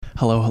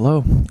Hello,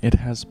 hello. It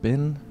has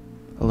been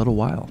a little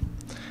while,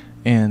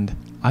 and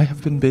I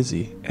have been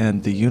busy,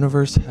 and the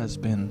universe has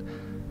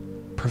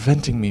been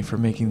preventing me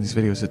from making these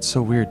videos. It's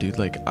so weird, dude.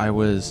 Like, I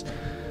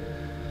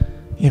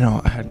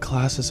had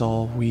classes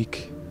all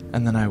week,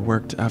 and then I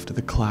worked after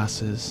the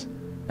classes,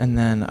 and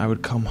then I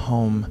would come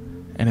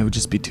home, and it would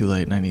just be too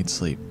late, and I need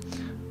sleep.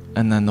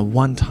 And then the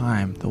one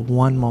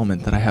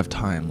moment that I have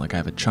time, like I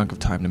have a chunk of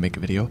time to make a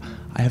video,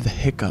 I have the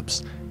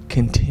hiccups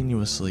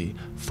continuously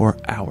for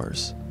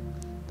hours.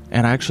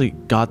 And I actually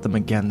got them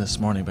again this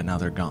morning, but now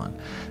they're gone,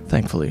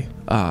 thankfully.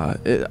 I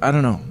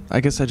don't know.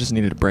 I guess I just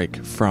needed a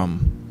break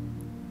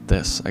from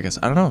this, I guess.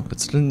 I don't know. It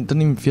doesn't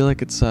even feel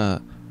like it's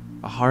a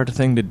hard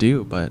thing to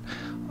do, but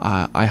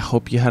I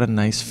hope you had a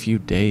nice few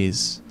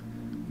days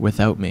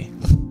without me.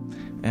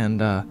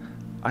 And I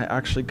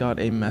actually got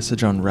a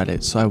message on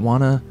Reddit, so I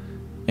want to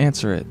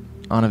answer it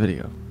on a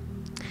video.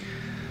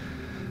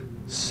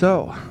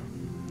 So,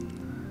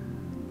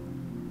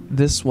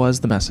 this was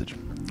the message.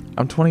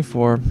 I'm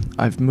 24,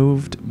 I've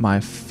moved my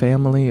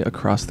family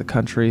across the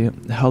country,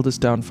 held us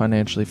down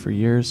financially for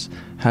years,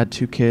 had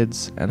 2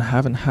 kids, and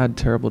haven't had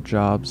terrible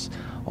jobs,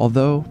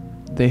 although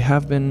they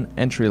have been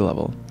entry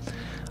level.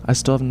 I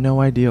still have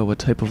no idea what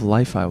type of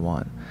life I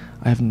want.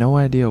 I have no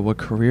idea what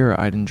career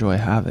I'd enjoy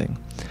having,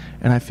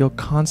 and I feel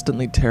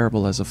constantly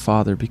terrible as a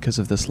father because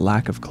of this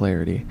lack of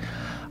clarity.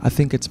 I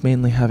think it's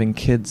mainly having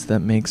kids that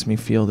makes me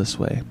feel this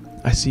way.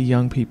 I see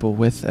young people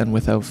with and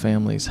without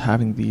families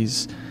having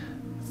these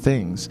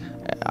things.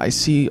 I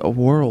see a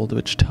world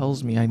which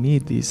tells me I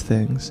need these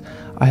things.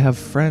 I have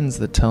friends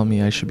that tell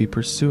me I should be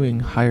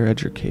pursuing higher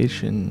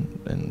education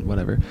and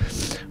whatever.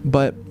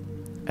 But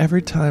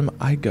every time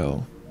I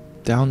go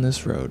down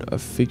this road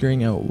of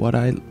figuring out what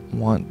I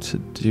want to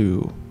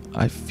do,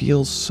 I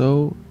feel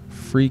so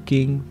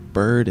freaking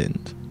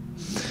burdened.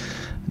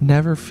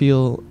 Never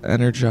feel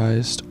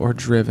energized or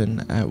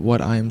driven at what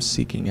I am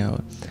seeking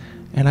out.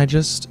 And I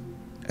just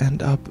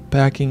end up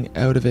backing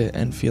out of it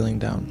and feeling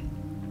down.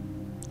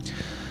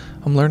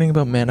 I'm learning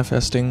about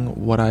manifesting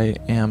what I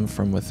am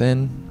from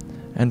within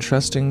and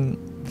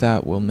trusting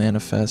that will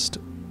manifest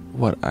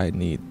what I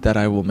need, that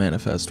I will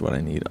manifest what I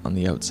need on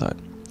the outside.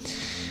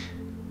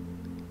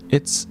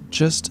 It's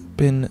just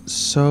been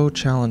so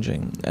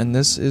challenging, and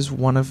this is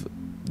one of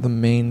the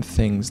main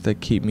things that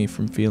keep me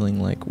from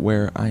feeling like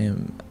where I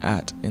am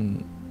at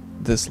in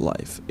this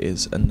life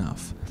is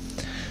enough.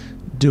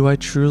 Do I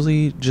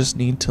truly just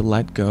need to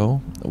let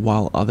go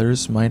while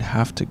others might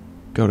have to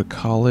go to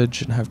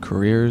college and have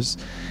careers?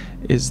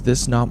 Is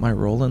this not my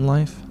role in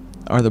life?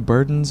 Are the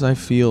burdens I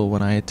feel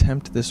when I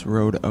attempt this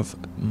road of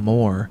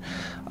more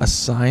a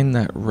sign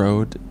that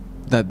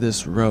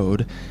this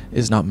road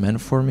is not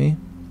meant for me?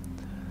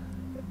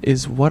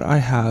 Is what I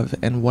have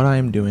and what I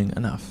am doing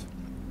enough?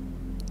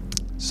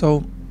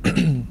 So,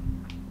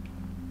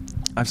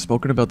 I've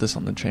spoken about this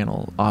on the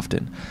channel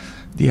often.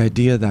 The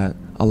idea that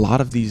a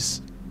lot of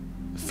these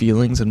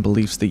feelings and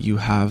beliefs that you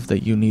have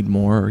that you need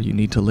more or you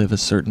need to live a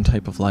certain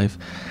type of life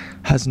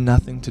has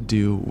nothing to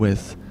do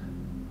with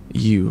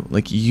you.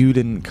 Like, you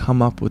didn't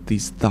come up with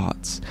these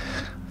thoughts.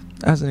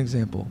 As an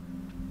example,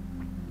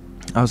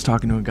 I was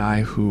talking to a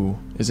guy who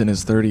is in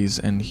his 30s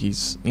and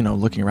he's,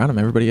 looking around him.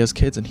 Everybody has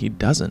kids and he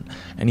doesn't.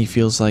 And he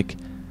feels like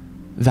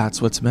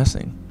that's what's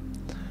missing.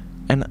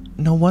 And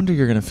no wonder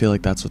you're going to feel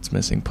like that's what's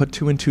missing. Put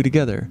 2 and 2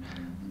 together.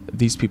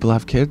 These people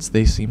have kids.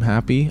 They seem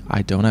happy.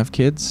 I don't have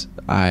kids.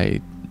 I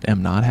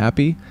am not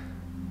happy.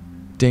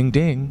 Ding,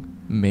 ding.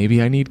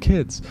 Maybe I need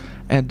kids.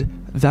 And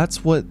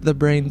that's what the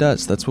brain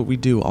does. That's what we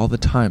do all the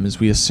time is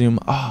we assume,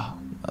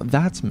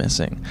 that's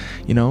missing.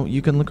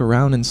 You can look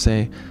around and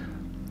say,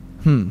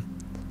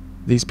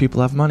 these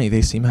people have money.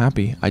 They seem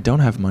happy. I don't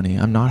have money.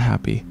 I'm not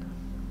happy.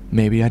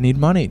 Maybe I need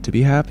money to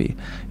be happy.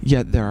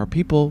 Yet there are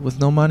people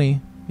with no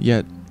money,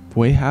 yet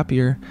way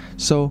happier.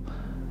 So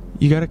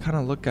you got to kind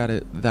of look at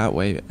it that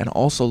way and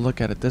also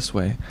look at it this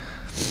way.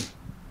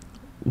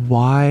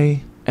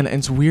 Why? And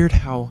it's weird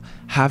how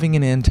having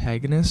an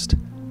antagonist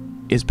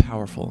is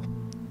powerful.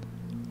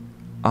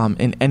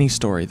 In any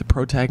story, the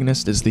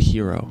protagonist is the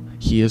hero.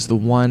 He is the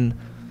one,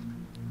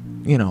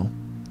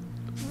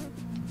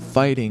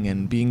 fighting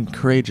and being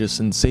courageous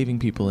and saving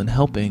people and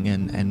helping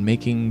and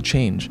making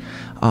change.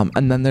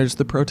 And then there's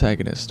the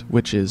protagonist,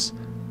 which is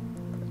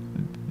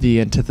the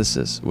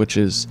antithesis, which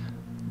is,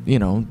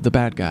 the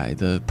bad guy,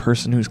 the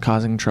person who's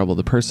causing trouble,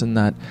 the person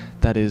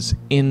that is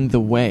in the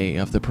way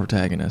of the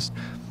protagonist.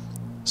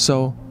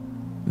 So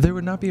there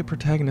would not be a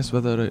protagonist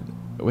without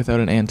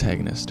an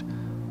antagonist.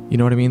 You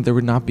know what I mean? There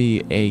would not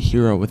be a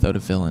hero without a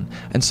villain.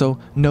 And so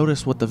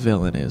notice what the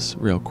villain is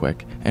real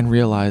quick and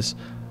realize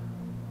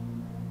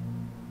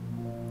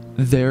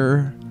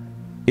there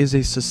is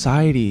a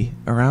society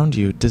around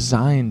you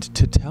designed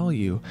to tell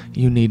you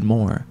you need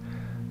more.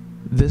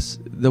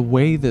 The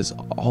way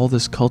all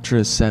this culture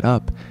is set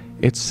up,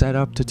 it's set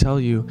up to tell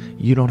you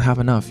you don't have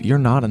enough. You're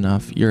not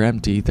enough. You're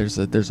empty. There's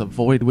a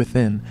void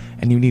within,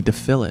 and you need to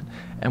fill it.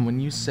 And when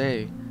you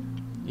say,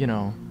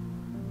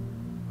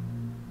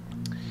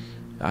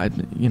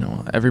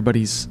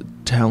 everybody's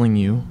telling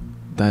you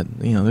that,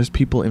 you know, there's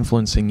people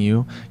influencing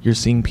you. You're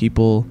seeing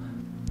people,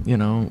 you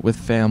know, with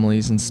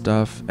families and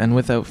stuff, and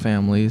without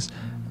families,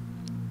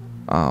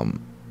 and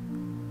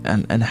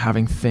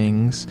having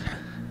things.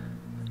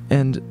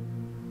 And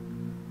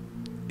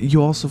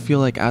you also feel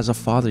like as a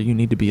father you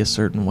need to be a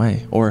certain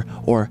way, or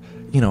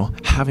you know,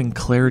 having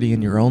clarity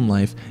in your own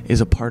life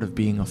is a part of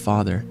being a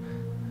father.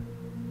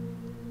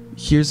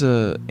 Here's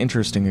a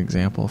interesting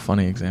example,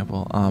 funny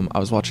example. I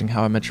was watching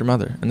How I Met Your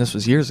Mother, and this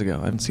was years ago.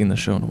 I haven't seen the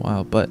show in a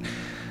while, but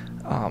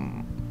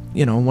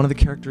you know, one of the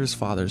characters'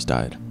 fathers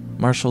died.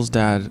 Marshall's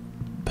dad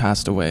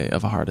passed away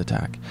of a heart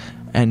attack,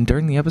 and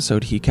during the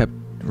episode he kept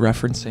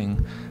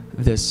referencing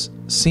this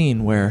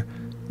scene where,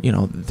 you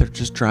know, they're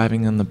just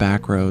driving on the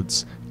back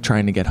roads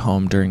trying to get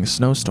home during a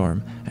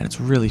snowstorm, and it's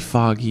really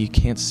foggy, you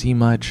can't see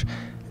much,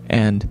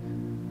 and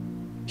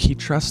he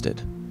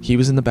trusted. He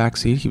was in the back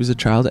seat, he was a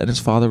child, and his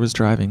father was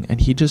driving, and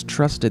he just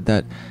trusted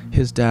that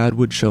his dad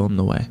would show him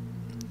the way.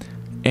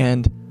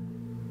 And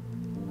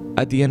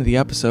at the end of the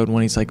episode,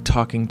 when he's like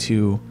talking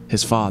to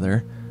his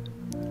father,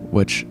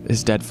 which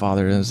his dead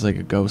father is like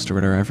a ghost or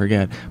whatever, I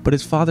forget, but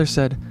his father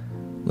said,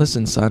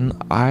 "Listen, son,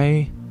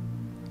 I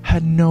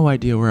had no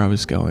idea where I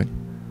was going.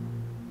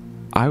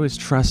 I was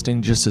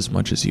trusting just as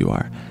much as you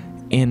are."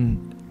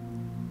 And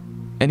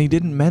he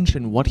didn't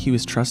mention what he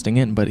was trusting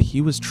in, but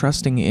he was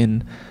trusting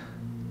in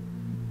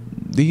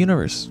the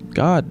universe,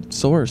 God,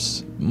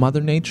 source,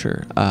 Mother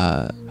Nature,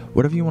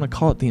 whatever you want to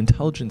call it, the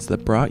intelligence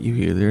that brought you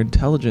here, the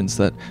intelligence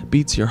that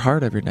beats your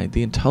heart every night,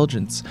 the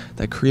intelligence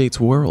that creates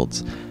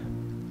worlds.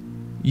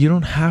 You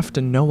don't have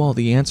to know all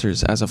the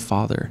answers as a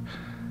father.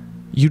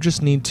 You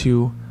just need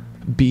to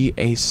be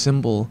a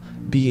symbol,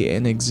 be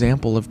an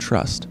example of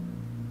trust.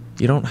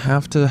 You don't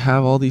have to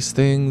have all these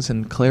things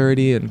and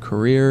clarity and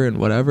career and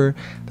whatever.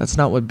 That's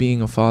not what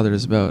being a father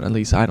is about. At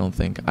least I don't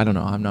think. I don't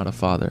know. I'm not a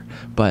father.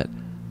 But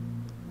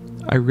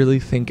I really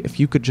think if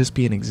you could just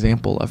be an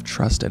example of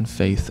trust and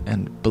faith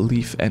and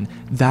belief, and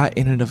that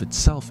in and of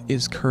itself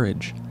is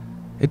courage.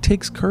 It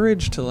takes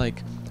courage to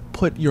like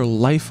put your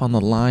life on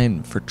the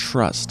line for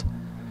trust,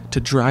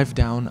 to drive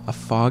down a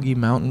foggy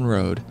mountain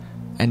road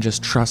and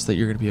just trust that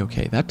you're going to be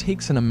okay. That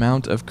takes an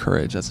amount of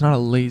courage. That's not a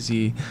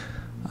lazy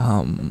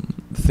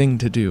thing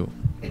to do.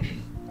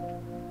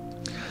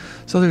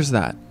 So there's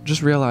that.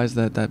 Just realize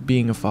that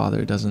being a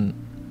father doesn't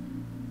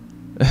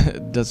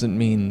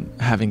mean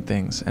having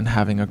things and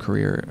having a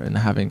career and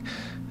having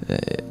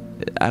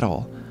at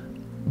all.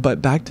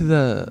 But back to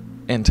the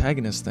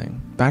antagonist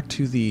thing, back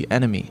to the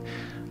enemy.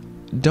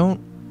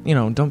 Don't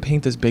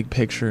paint this big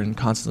picture and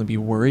constantly be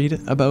worried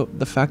about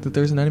the fact that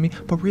there's an enemy,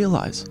 but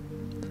realize,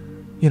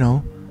 you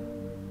know,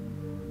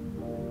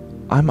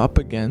 I'm up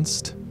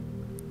against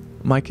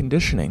my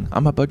conditioning.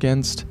 I'm up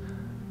against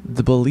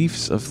the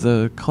beliefs of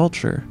the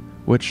culture,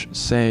 which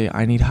say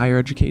I need higher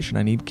education,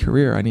 I need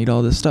career, I need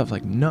all this stuff.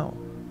 Like, no,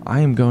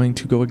 I am going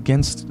to go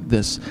against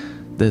this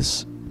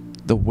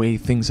the way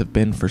things have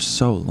been for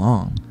so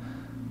long.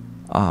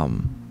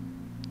 And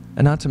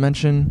not to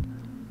mention,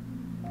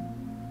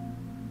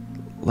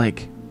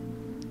 like,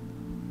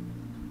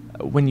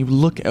 when you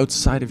look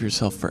outside of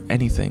yourself for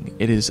anything,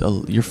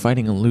 you're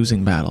fighting a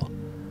losing battle.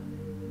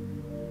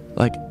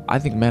 Like, I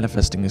think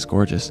manifesting is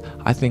gorgeous.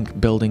 I think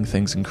building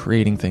things and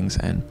creating things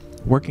and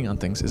working on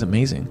things is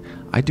amazing.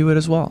 I do it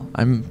as well.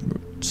 I'm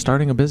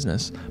starting a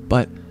business.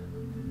 But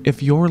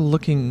if you're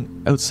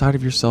looking outside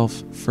of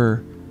yourself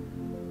for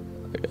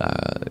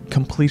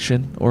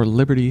completion or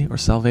liberty or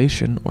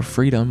salvation or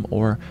freedom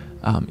or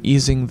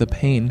easing the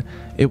pain,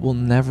 it will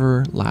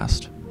never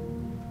last.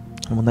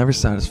 It will never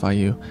satisfy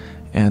you.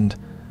 And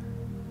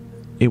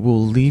it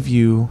will leave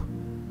you,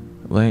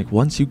 like,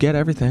 once you get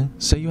everything,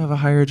 say you have a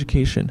higher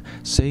education,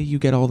 say you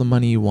get all the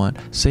money you want,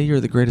 say you're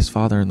the greatest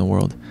father in the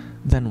world,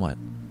 then what?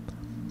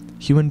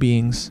 Human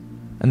beings,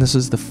 and this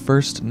is the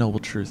first noble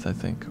truth, I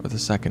think, or the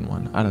second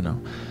one, I don't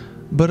know.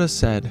 Buddha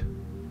said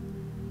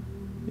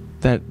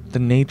that the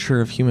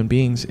nature of human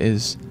beings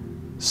is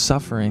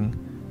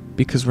suffering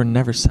because we're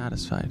never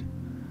satisfied.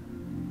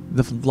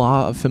 The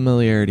law of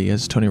familiarity,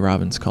 as Tony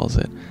Robbins calls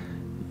it.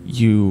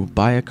 You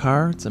buy a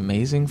car, it's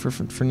amazing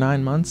for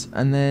 9 months,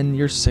 and then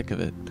you're sick of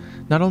it.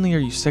 Not only are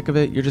you sick of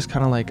it, you're just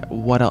kind of like,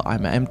 what else?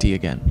 I'm empty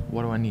again.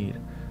 What do I need?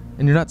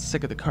 And you're not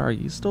sick of the car.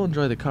 You still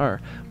enjoy the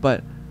car,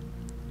 but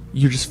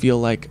you just feel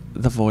like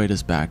the void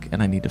is back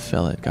and I need to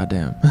fill it.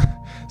 Goddamn.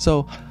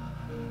 So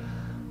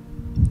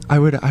I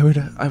would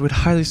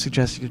highly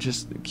suggest you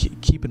just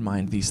keep in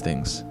mind these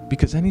things,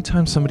 because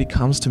anytime somebody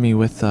comes to me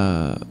with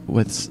a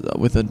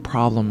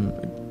problem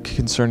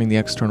concerning the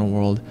external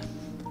world,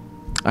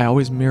 I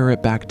always mirror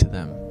it back to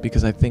them,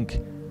 because I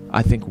think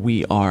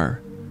we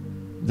are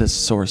the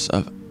source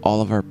of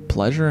all of our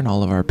pleasure and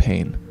all of our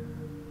pain.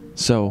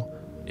 So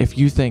if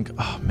you think,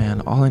 oh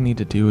man, all I need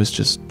to do is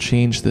just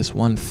change this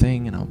one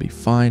thing and I'll be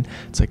fine,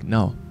 it's like,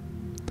 no.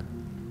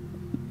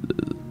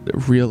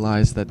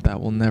 Realize that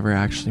will never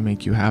actually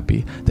make you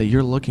happy, that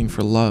you're looking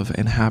for love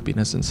and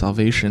happiness and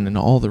salvation in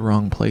all the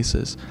wrong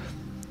places.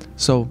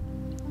 So,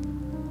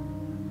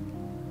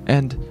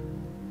 and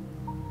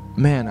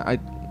man,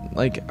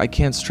 Like, I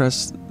can't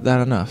stress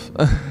that enough.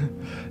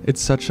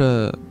 It's such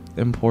a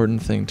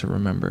important thing to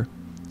remember.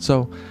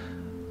 So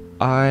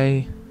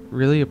I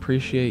really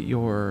appreciate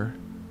your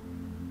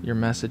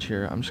message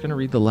here. I'm just going to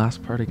read the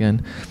last part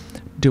again.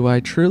 Do I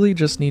truly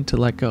just need to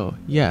let go?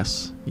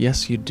 Yes.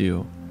 Yes, you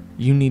do.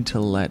 You need to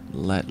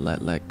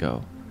let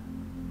go.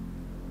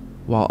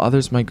 While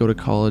others might go to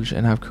college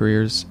and have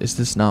careers, is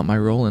this not my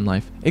role in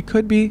life? It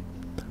could be,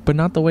 but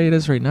not the way it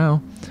is right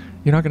now.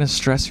 You're not going to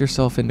stress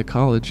yourself into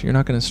college. You're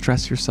not going to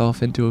stress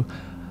yourself into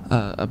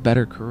a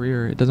better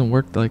career. It doesn't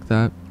work like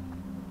that.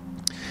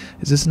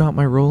 Is this not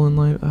my role in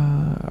life?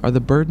 Are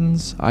the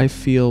burdens I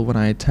feel when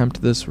I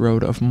attempt this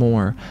road of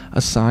more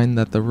a sign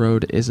that the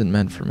road isn't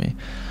meant for me?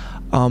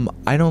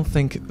 I don't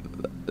think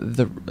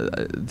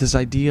this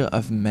idea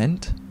of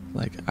meant,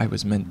 like I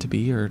was meant to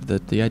be, or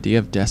the idea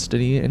of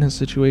destiny in a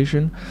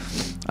situation,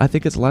 I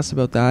think it's less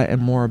about that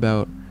and more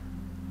about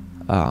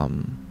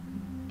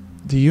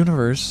the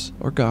universe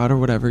or God or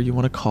whatever you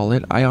want to call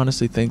it. I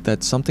honestly think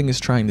that something is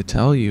trying to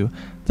tell you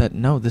that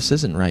no, this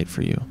isn't right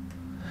for you.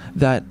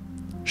 That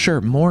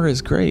sure, more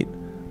is great,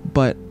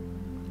 but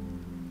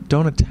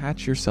don't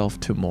attach yourself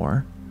to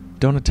more.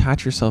 Don't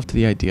attach yourself to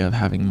the idea of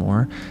having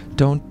more.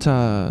 Don't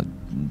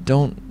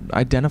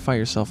identify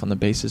yourself on the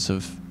basis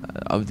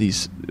of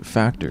these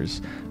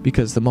factors,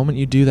 because the moment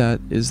you do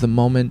that is the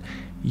moment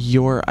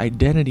your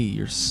identity,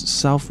 your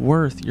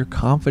self-worth, your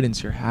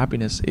confidence, your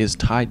happiness is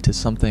tied to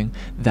something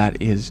that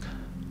is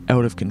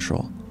out of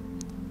control.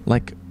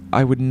 Like,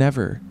 I would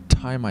never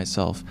tie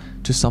myself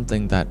to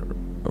something that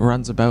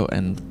runs about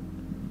and,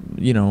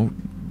 you know,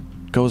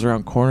 goes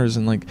around corners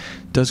and like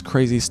does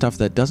crazy stuff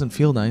that doesn't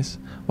feel nice.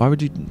 Why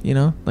would you,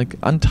 like,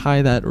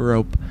 untie that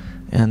rope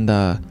and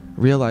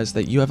realize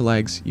that you have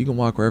legs, you can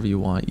walk wherever you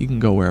want, you can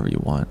go wherever you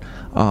want.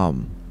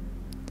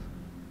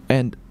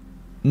 And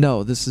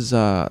no, this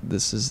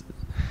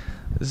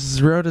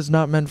road is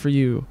not meant for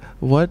you.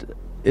 What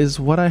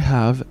I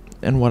have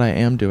and what I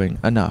am doing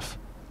enough?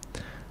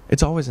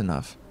 It's always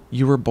enough.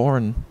 You were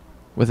born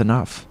with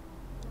enough.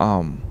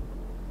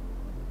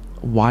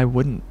 Why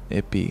wouldn't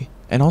it be?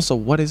 And also,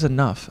 what is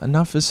enough?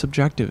 Enough is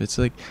subjective. It's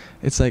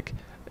like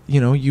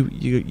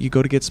you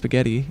go to get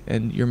spaghetti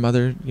and your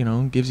mother,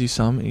 gives you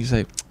some and you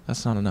say,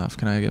 that's not enough.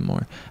 Can I get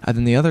more? And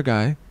then the other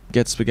guy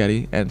gets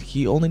spaghetti and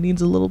he only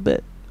needs a little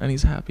bit and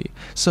he's happy.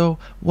 So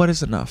what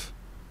is enough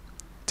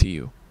to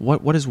you?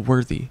 What is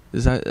worthy?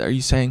 Are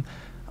you saying,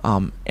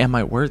 am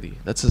I worthy?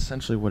 That's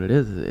essentially what it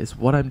is. It's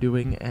what I'm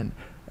doing and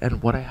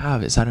what I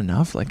have. Is that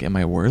enough? Like, am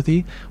I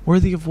worthy?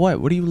 Worthy of what?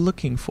 What are you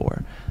looking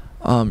for?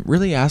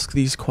 Really ask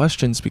these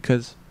questions,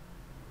 because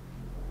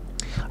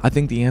I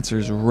think the answer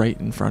is right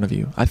in front of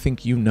you. I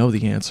think you know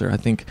the answer. I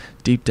think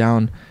deep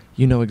down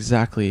you know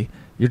exactly.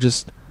 You're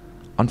just,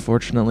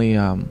 unfortunately,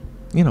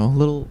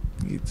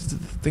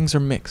 things are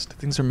mixed.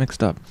 Things are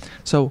mixed up.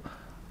 So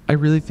I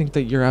really think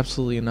that you're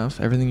absolutely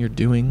enough. Everything you're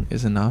doing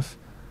is enough.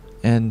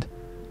 And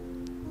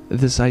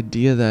this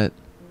idea that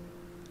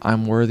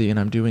I'm worthy and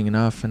I'm doing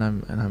enough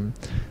and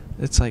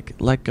it's like,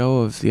 let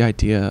go of the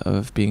idea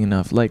of being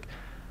enough. Like,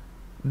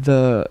 in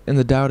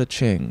the Tao Te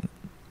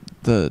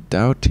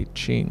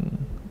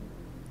Ching,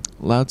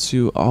 Lao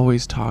Tzu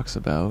always talks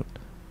about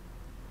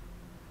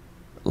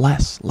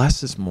less.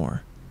 Less is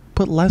more.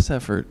 Put less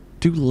effort.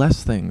 Do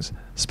less things.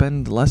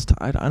 Spend less time.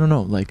 I don't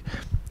know. Like,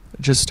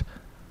 just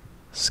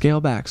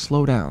scale back.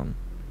 Slow down.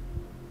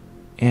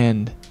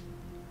 And,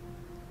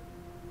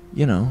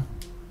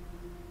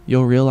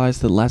 you'll realize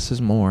that less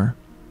is more.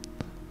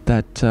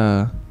 That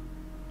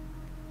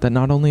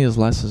not only is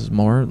less is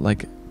more,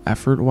 like,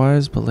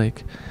 effort-wise, but,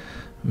 like,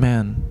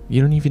 man,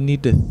 you don't even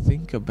need to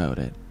think about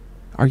it.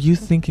 Are you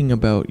thinking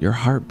about your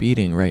heart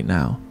beating right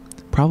now?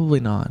 Probably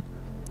not.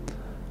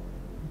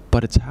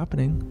 But it's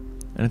happening.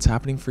 And it's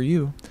happening for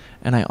you.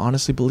 And I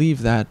honestly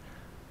believe that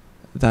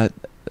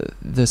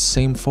the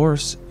same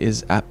force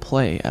is at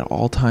play at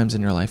all times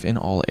in your life, in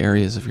all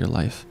areas of your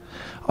life.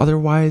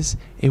 Otherwise,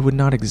 it would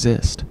not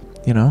exist,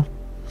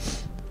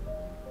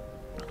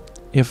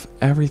 If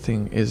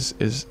everything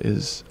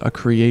is a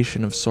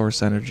creation of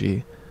source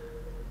energy,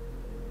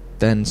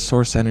 then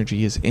source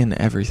energy is in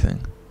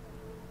everything.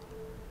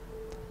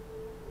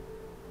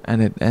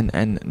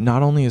 And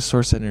not only is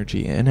source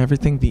energy in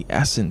everything, the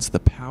essence, the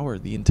power,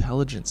 the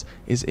intelligence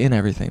is in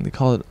everything. They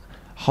call it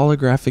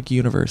holographic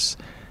universe,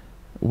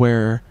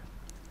 where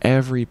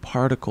every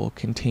particle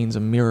contains a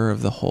mirror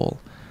of the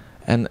whole.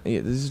 And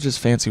this is just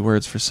fancy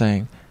words for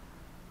saying,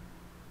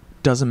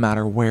 doesn't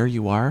matter where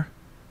you are,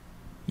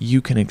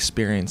 you can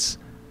experience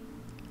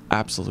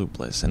absolute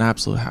bliss and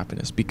absolute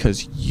happiness,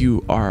 because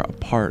you are a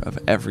part of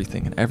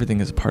everything, and everything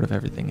is a part of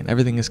everything, and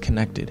everything is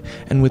connected.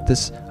 And with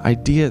this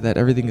idea that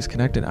everything is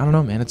connected, I don't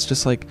know, man, it's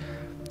just like,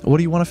 what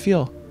do you want to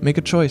feel? Make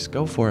a choice,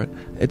 go for it.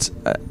 It's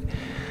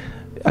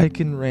I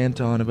can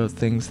rant on about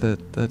things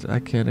that I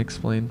can't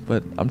explain,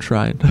 but I'm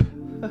trying.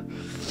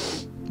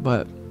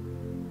 But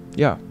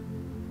yeah,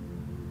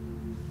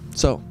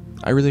 so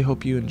I really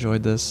hope you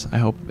enjoyed this. I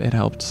hope it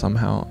helped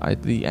somehow.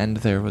 The end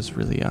there was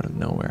really out of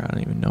nowhere. I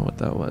don't even know what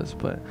that was,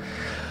 but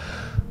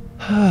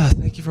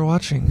Thank you for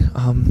watching.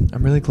 I'm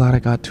really glad I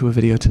got to a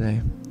video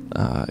today,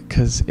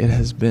 because it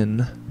has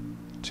been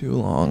too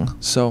long.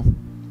 So,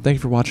 thank you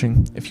for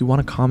watching. If you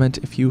want to comment,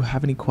 if you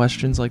have any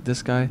questions like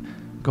this guy,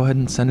 go ahead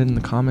and send it in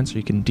the comments, or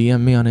you can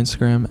DM me on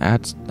Instagram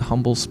at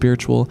Humble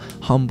Spiritual,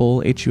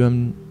 Humble,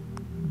 HUMBOWL,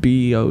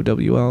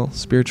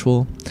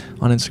 Spiritual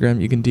on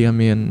Instagram. You can DM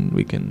me and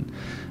we can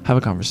have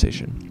a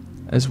conversation.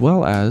 As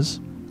well as,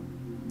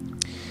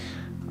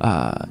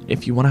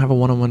 if you want to have a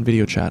one-on-one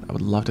video chat, I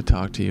would love to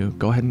talk to you.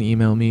 Go ahead and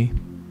email me.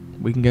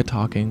 We can get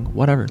talking,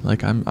 whatever.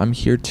 Like, I'm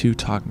here to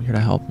talk. I'm here to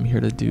help. I'm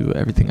here to do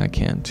everything I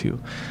can to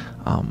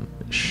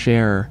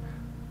share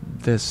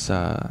this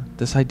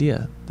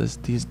idea,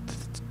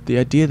 the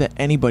idea that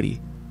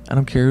anybody, I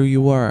don't care who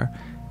you are,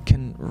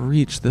 can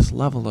reach this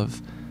level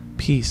of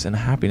peace and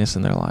happiness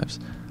in their lives.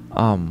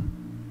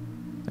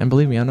 And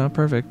believe me, I'm not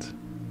perfect.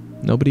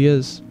 Nobody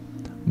is,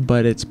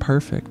 but it's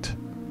perfect,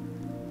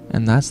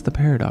 and that's the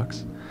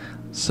paradox.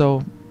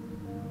 So,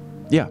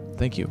 yeah,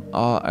 thank you.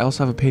 I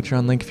also have a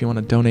Patreon link if you want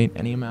to donate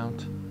any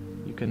amount.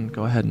 You can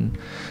go ahead and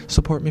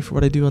support me for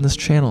what I do on this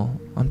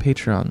channel on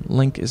Patreon.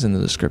 Link is in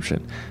the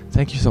description.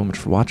 Thank you so much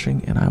for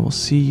watching, and I will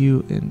see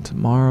you in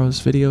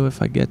tomorrow's video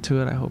if I get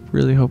to it. I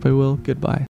really hope I will. Goodbye.